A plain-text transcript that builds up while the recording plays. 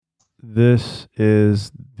This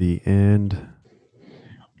is the end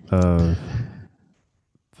of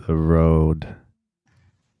the road.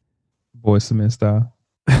 Boys to Men style.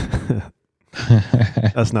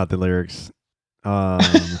 That's not the lyrics.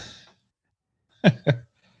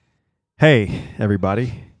 Hey,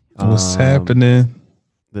 everybody. What's happening?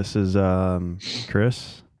 This is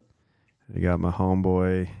Chris. You got my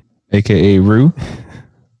homeboy, AKA Rue,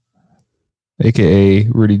 AKA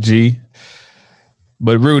Rudy G.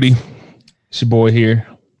 But Rudy, it's your boy here.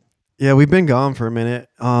 Yeah, we've been gone for a minute.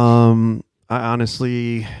 I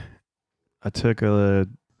honestly, I took a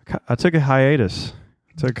hiatus.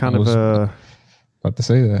 I took kind of about to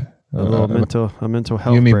say that a little mental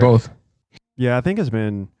health. You and me break. both. Yeah, I think it's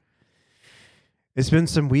been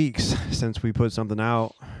some weeks since we put something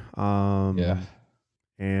out. Yeah.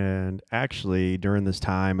 And actually, during this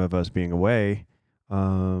time of us being away,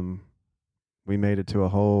 we made it to a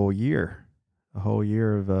whole year of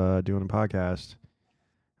doing a podcast.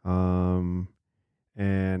 And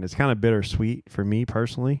it's kind of bittersweet for me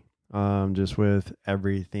personally, just with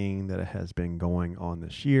everything that has been going on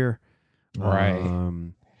this year. Right.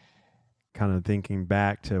 Kind of thinking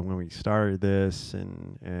back to when we started this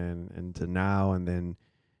and to now, and then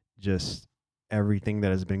just everything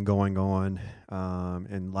that has been going on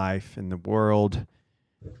in life, in the world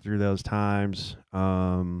through those times.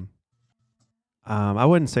 I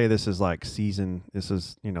wouldn't say this is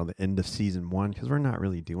the end of season one, because we're not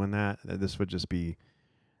really doing that. This would just be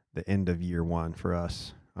the end of year one for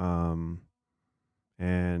us. And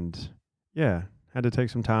yeah, had to take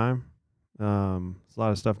some time. There's a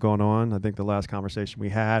lot of stuff going on. I think the last conversation we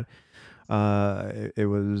had, it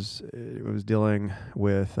was dealing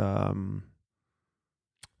with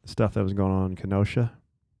stuff that was going on in Kenosha,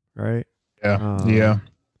 right? Yeah.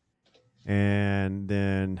 And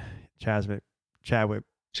then Chadwick Chadwick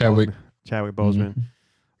Boseman.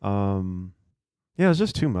 Mm-hmm. Yeah, it was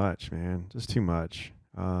just too much, man. Just too much.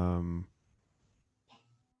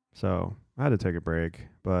 So I had to take a break,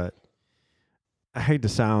 but I hate to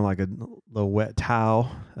sound like a little wet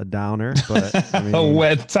towel, a downer, but I mean, a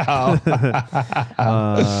wet towel.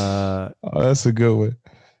 Oh, that's a good one.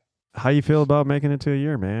 How you feel about making it to a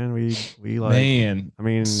year, man? We like, man. I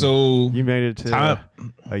mean, so you made it to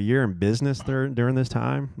a year in business during this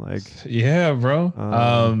time, like, yeah, bro.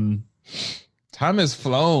 Time has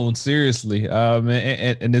flown, seriously.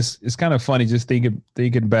 And it's kind of funny just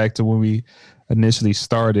thinking back to when we initially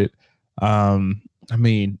started. I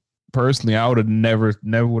mean, personally, I would have never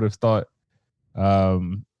would have thought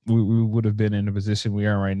we would have been in the position we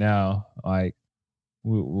are right now. Like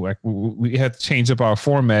we had to change up our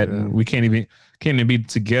format, and we can't even be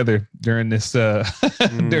together during this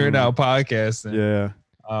during our podcast. And, yeah.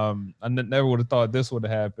 I never would have thought this would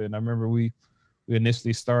have happened. I remember we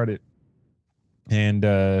initially started, and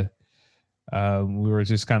we were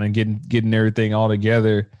just kind of getting everything all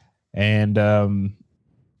together, and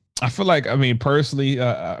I feel like, I mean, personally,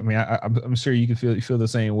 I'm sure you can feel the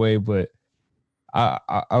same way, but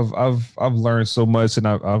I've learned so much, and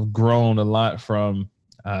I've grown a lot from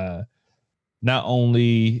not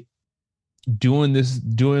only doing the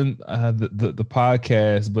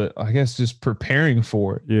podcast, but I guess just preparing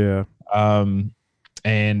for it. Yeah.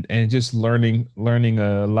 And just learning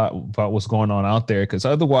a lot about what's going on out there, because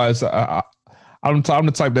otherwise I'm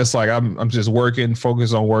the type that's like I'm just working,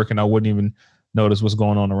 focused on work, and I wouldn't even notice what's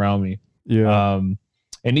going on around me. Yeah.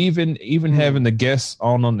 And even having the guests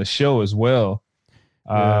on the show as well.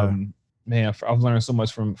 Man, I've learned so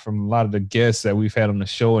much from a lot of the guests that we've had on the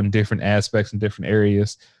show in different aspects and different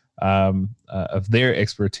areas of their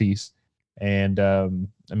expertise. And I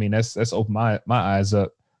mean, that's opened my eyes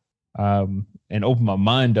up, and opened my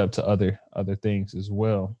mind up to other things as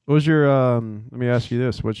well. What was your let me ask you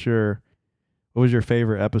this. What was your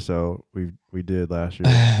favorite episode we did last year?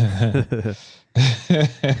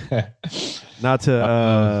 Not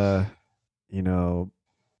to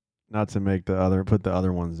not to make put the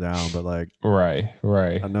other ones down, but like, right.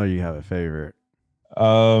 I know you have a favorite.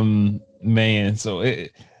 Man, so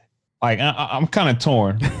I'm kind of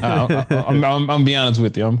torn. I'm be honest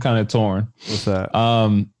with you. I'm kind of torn. What's that?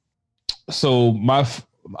 So my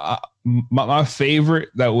favorite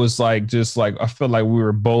that was like, just like, I feel like we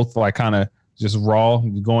were both like kind of just raw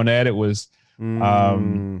going at it was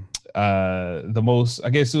the most, I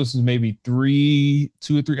guess it was maybe 2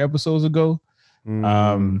 or 3 episodes ago.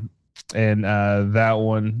 And that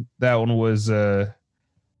one was the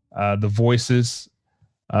voices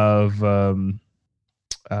of I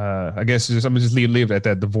guess I'm gonna just leave it at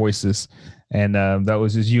that, the voices. And that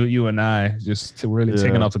was just you and I just really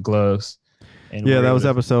taking off the gloves. And that was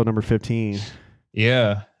episode number 15.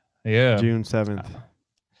 Yeah. June 7th.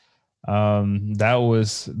 That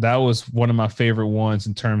was one of my favorite ones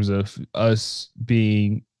in terms of us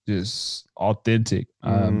being just authentic,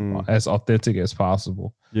 as authentic as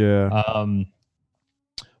possible. Yeah.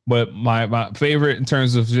 But my favorite in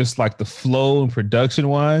terms of just like the flow and production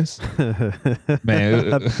wise,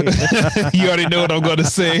 man, you already know what I'm gonna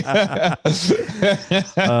say.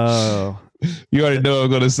 Oh, you already know what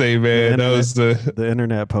I'm gonna say, man. That was the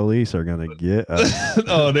internet police are gonna get us.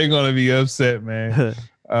 Oh, they're gonna be upset, man.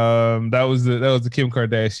 That was the Kim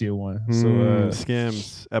Kardashian one. So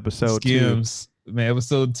Skims episode Skims, 2. Man,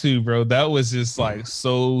 episode 2, bro. That was just like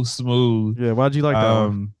so smooth. Yeah, why'd you like that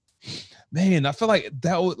one? Man, I feel like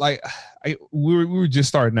that was like we were just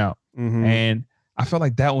starting out, and I felt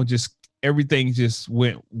like that one just everything just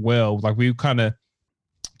went well. Like we kind of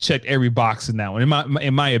checked every box in that one.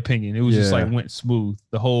 In my opinion, it was just like went smooth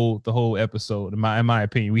the whole episode. In my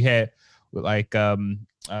opinion, we had like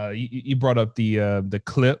you brought up the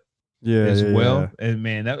clip as well, and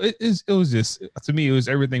man, it was just, to me, it was,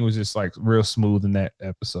 everything was just like real smooth in that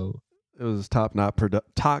episode. It was top notch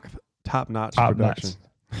production.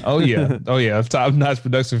 Oh yeah, top notch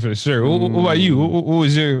production for sure. What about you? What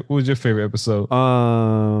was your favorite episode?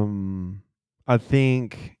 I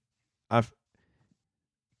think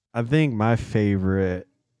my favorite.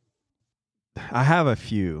 I have a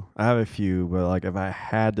few, but like if I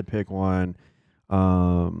had to pick one,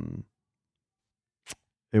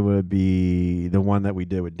 it would be the one that we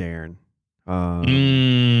did with Darren.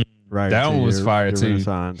 Right, that one was fire too.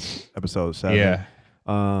 Renaissance episode 7. Yeah.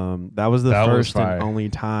 That was the first and only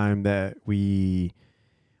time that we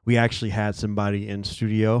actually had somebody in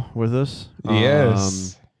studio with us.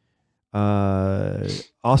 Yes.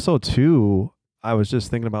 Also too, I was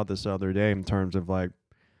just thinking about this the other day in terms of like,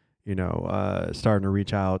 starting to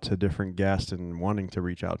reach out to different guests and wanting to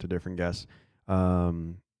reach out to different guests.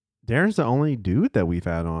 Darren's the only dude that we've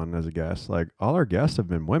had on as a guest. Like all our guests have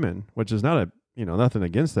been women, which is not nothing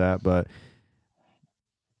against that, but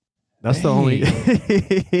that's the only.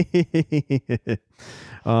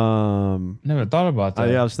 Never thought about that.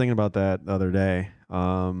 Yeah, I was thinking about that the other day.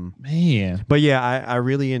 Man, but yeah, I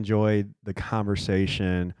really enjoyed the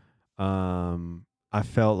conversation. I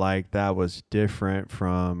felt like that was different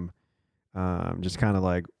from just kind of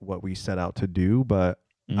like what we set out to do, but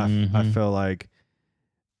I feel like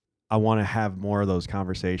I want to have more of those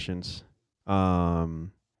conversations, and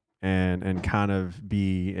kind of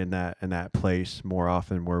be in that place more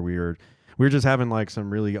often where we're just having like some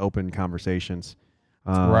really open conversations.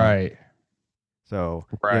 Right. So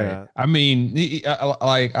right. Yeah. I mean,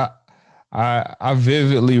 I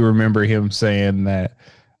vividly remember him saying that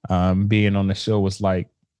being on the show was like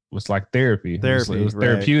therapy. It was right,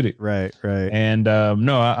 therapeutic. Right. And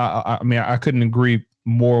no, I mean, I couldn't agree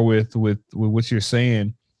more with what you're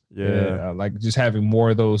saying. Yeah. Like just having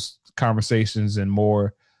more of those conversations and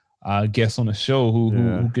more guests on the show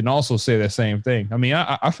who can also say that same thing. I mean,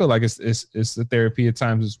 I feel like it's the therapy at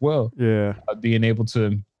times as well. Yeah. Being able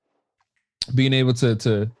to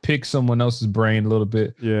pick someone else's brain a little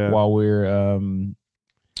bit while we're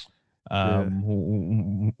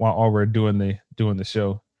while we're doing the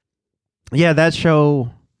show. Yeah, that show,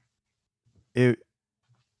 we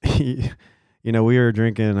were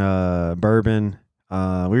drinking bourbon. We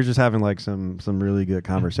were just having like some really good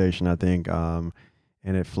conversation, I think, and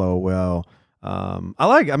it flowed well. I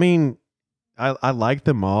like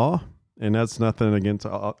them all, and that's nothing against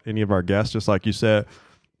any of our guests. Just like you said,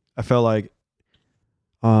 I felt like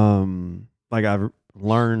I've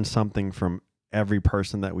learned something from every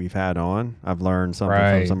person that we've had on. I've learned something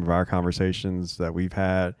from some of our conversations that we've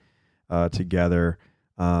had together.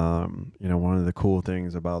 One of the cool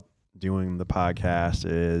things about doing the podcast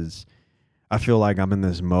is I feel like I'm in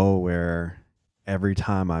this mode where every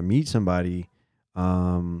time I meet somebody,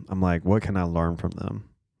 I'm like, what can I learn from them?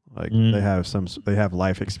 Like they have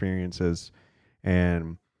life experiences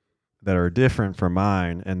and that are different from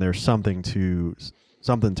mine, and there's something to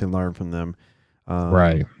learn from them.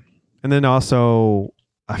 Right. And then also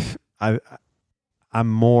I'm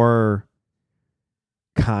more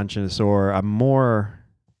conscious, or I'm more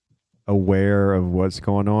aware of what's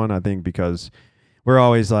going on, I think, because we're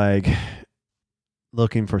always like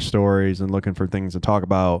looking for stories and looking for things to talk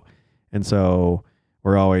about, and so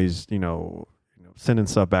we're always sending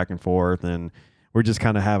stuff back and forth, and we're just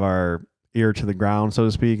kind of have our ear to the ground, so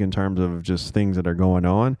to speak, in terms of just things that are going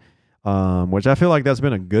on, which I feel like that's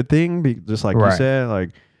been a good thing, just like you said, like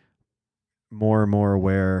more and more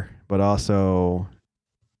aware, but also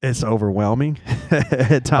it's overwhelming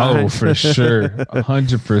at times. Oh, for sure.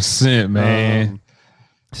 100%, man.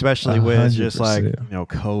 Especially with 100%. Just like,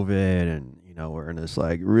 COVID, and, we're in this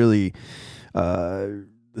like really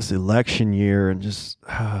this election year and just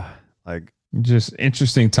like just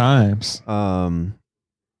interesting times.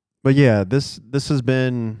 But yeah, this has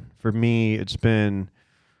been for me. It's been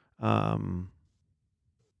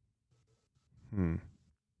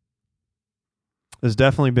it's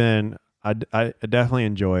definitely been. I definitely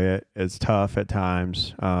enjoy it. It's tough at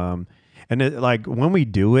times. And it, like when we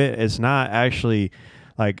do it, it's not actually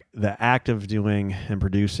like the act of doing and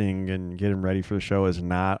producing and getting ready for the show is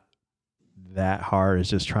not that hard. It's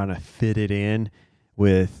just trying to fit it in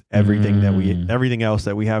with everything everything else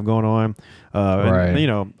that we have going on. Right. And, you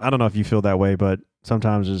know, I don't know if you feel that way, but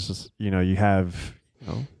sometimes it's just, you know, you have, you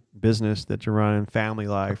know, business that you're running, family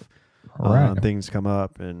life, things come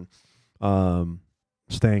up, and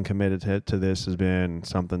staying committed to this has been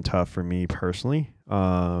something tough for me personally.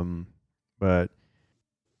 But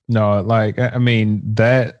no, like, I mean,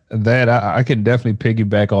 that I can definitely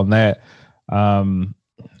piggyback on that.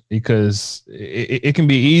 Because it can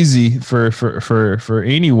be easy for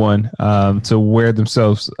anyone to wear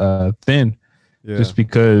themselves thin, just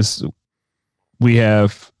because we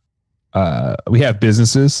have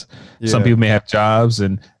businesses. Some people may have jobs,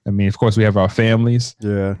 and I mean, of course, we have our families.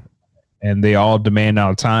 And they all demand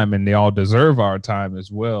our time, and they all deserve our time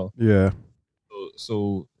as well.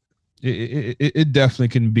 So it definitely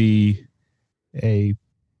can be a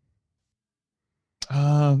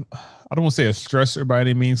I don't want to say a stressor by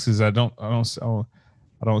any means, because I don't want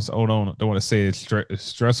to say it's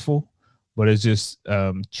stressful, but it's just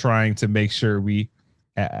trying to make sure we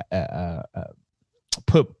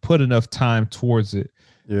put enough time towards it.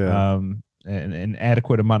 And an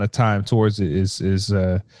adequate amount of time towards it is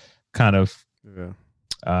kind of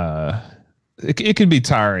it can be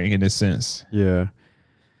tiring in a sense.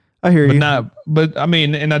 I hear you. But I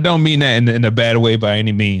mean, and I don't mean that in a bad way by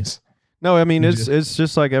any means. No, I mean it's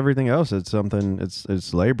just like everything else. It's something.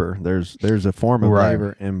 It's labor. There's a form of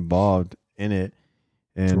labor involved in it,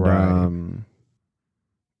 and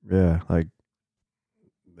like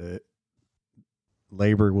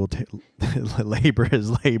labor will labor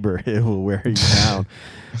is labor. It will wear you down.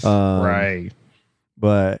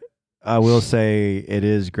 But I will say it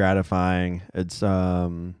is gratifying. It's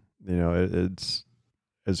you know,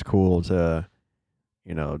 it's cool to,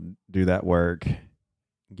 you know, do that work,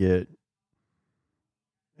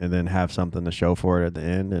 and then have something to show for it at the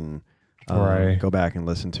end, and go back and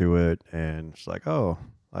listen to it, and it's like, oh,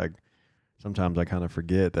 like sometimes I kind of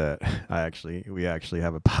forget that we actually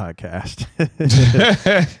have a podcast.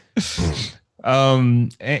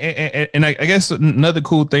 And I guess another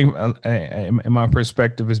cool thing in my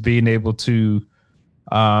perspective is being able to,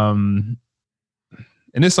 and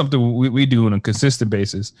it's something we do on a consistent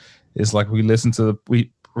basis. It's like we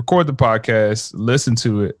record the podcast, listen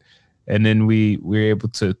to it, and then we're able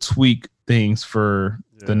to tweak things for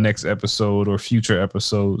the next episode or future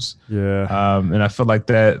episodes. And I feel like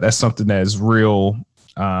that's something that is real.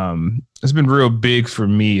 It's been real big for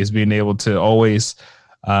me, is being able to always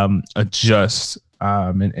adjust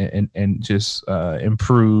and just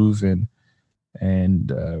improve and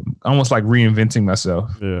almost like reinventing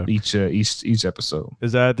myself each episode.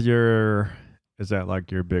 Is that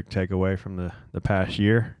like your big takeaway from the past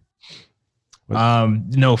year?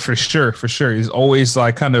 No, for sure. It's always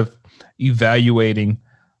like kind of evaluating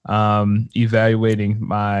my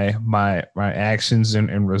actions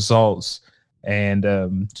and results,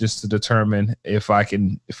 and just to determine if I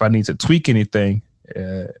need to tweak anything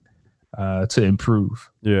to improve.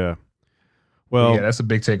 Well, that's a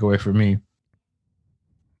big takeaway for me.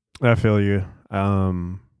 I feel you. I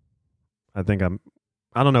think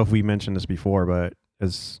I don't know if we mentioned this before, but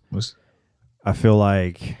I feel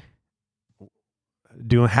like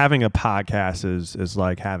having a podcast is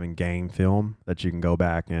like having game film that you can go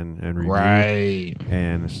back and review.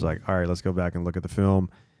 And it's like, all right, let's go back and look at the film.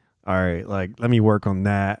 All right, like let me work on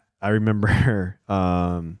that. I remember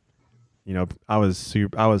you know, I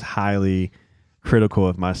was highly critical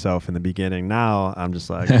of myself in the beginning. Now I'm just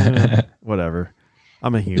like whatever.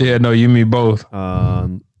 I'm a human. Yeah, no, you me both.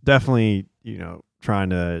 Definitely, you know, trying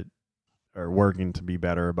to or working to be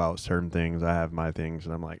better about certain things. I have my things,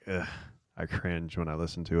 and I'm like, ugh, I cringe when I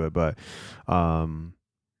listen to it. But yeah,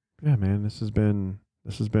 man, this has been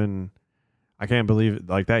I can't believe it.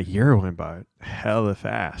 Like that year went by hella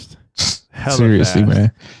fast. Seriously,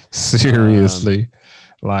 man. Seriously.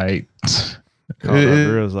 Like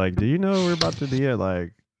I was like, do you know we're about to be at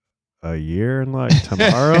like a year and like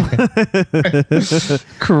tomorrow?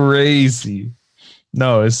 Crazy.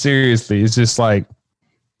 No, it's seriously, it's just like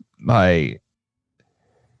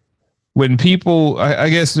when people, I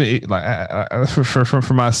guess, like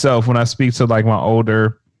for myself, when I speak to like my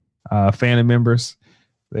older family members,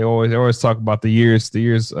 they always talk about the years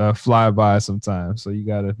fly by sometimes. So you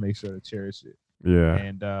got to make sure to cherish it. Yeah.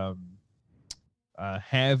 And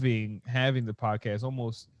having the podcast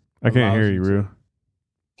almost. I can't hear allows you, to- Rue.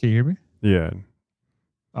 Can you hear me? Yeah.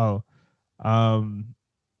 Oh, I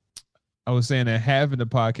was saying that having the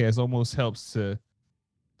podcast almost helps to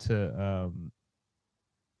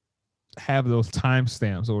have those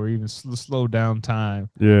timestamps or even slow down time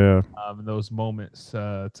Yeah. in those moments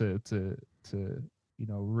to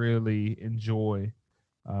really enjoy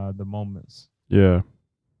the moments. Yeah.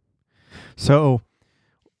 So,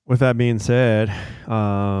 with that being said,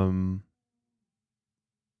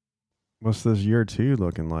 what's this year 2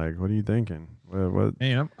 looking like? What are you thinking? What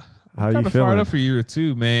Man, how I'm you kind of feeling? fired up for year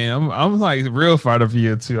 2, man. I'm like real fired up for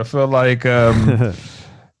year 2. I feel like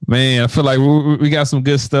man, I feel like we got some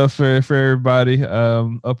good stuff for everybody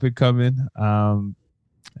up and coming. And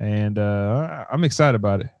I'm excited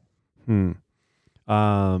about it.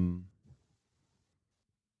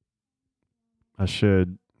 I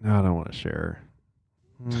should. No, I don't want to share.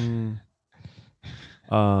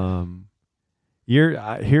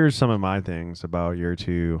 Here's some of my things about year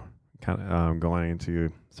 2, kind of going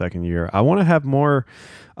into second year. I want to have more.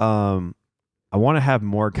 I want to have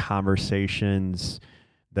more conversations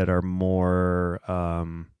that are more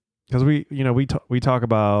because we talk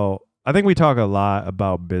about. I think we talk a lot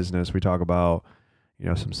about business. We talk about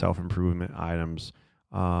some self-improvement items,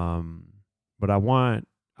 but I want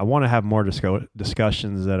to have more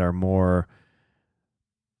discussions that are more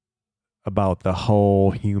about the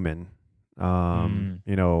whole human, and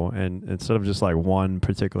instead of just like one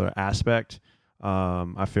particular aspect.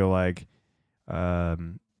 I feel like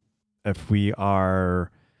if we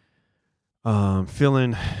are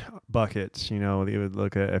filling buckets, they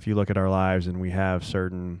would if you look at our lives and we have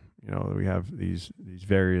certain, we have these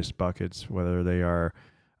various buckets, whether they are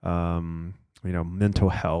mental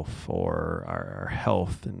health or our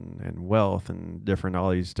health and wealth and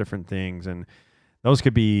all these different things. And those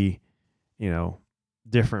could be,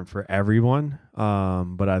 different for everyone.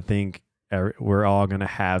 But I think we're all going to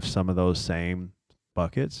have some of those same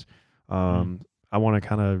buckets. I want to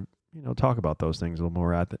kind of, talk about those things a little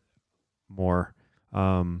more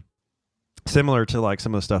similar to like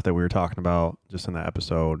some of the stuff that we were talking about just in the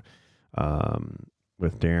episode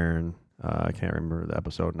with Darren. I can't remember the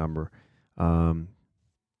episode number. And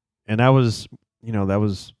that was,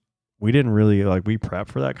 we didn't really we prep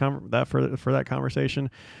for that for that conversation,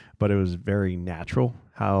 but it was very natural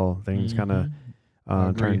how things kind of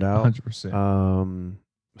turned out. 100%.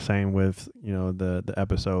 Same with, the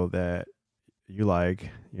episode that you like,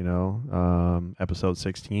 episode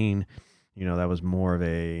 16, that was more of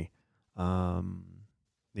a,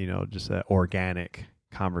 just that organic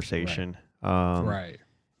conversation. Right.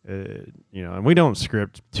 And we don't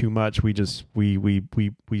script too much. We just we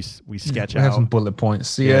sketch out. Have some bullet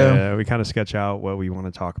points. Yeah, we kind of sketch out what we want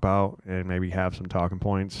to talk about and maybe have some talking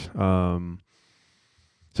points.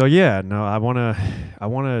 So yeah, no, I want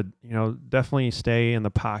to definitely stay in the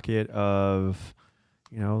pocket of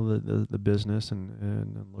the business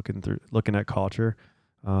and looking at culture,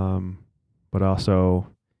 but also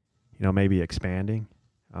maybe expanding.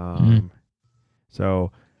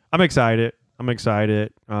 So I'm excited.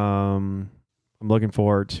 I'm looking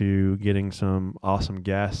forward to getting some awesome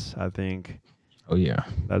guests. I think. Oh yeah.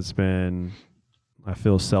 I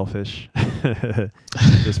feel selfish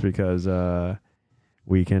just because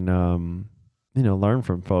we can learn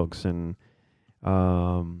from folks, and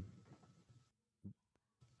I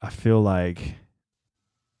feel like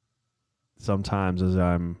sometimes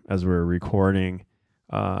as we're recording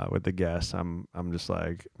with the guests, I'm just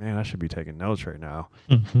like, man, I should be taking notes right now.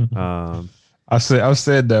 I've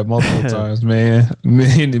said that multiple times, man,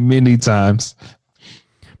 many times.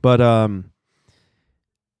 But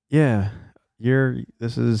yeah,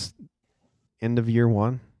 this is end of year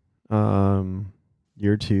 1,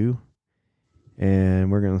 year 2, and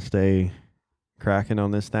we're gonna stay cracking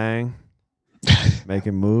on this thing,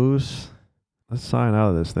 making moves. Let's sign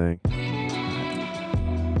out of this thing.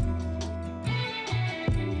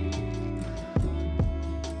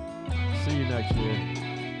 See you next year.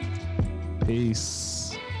 Peace.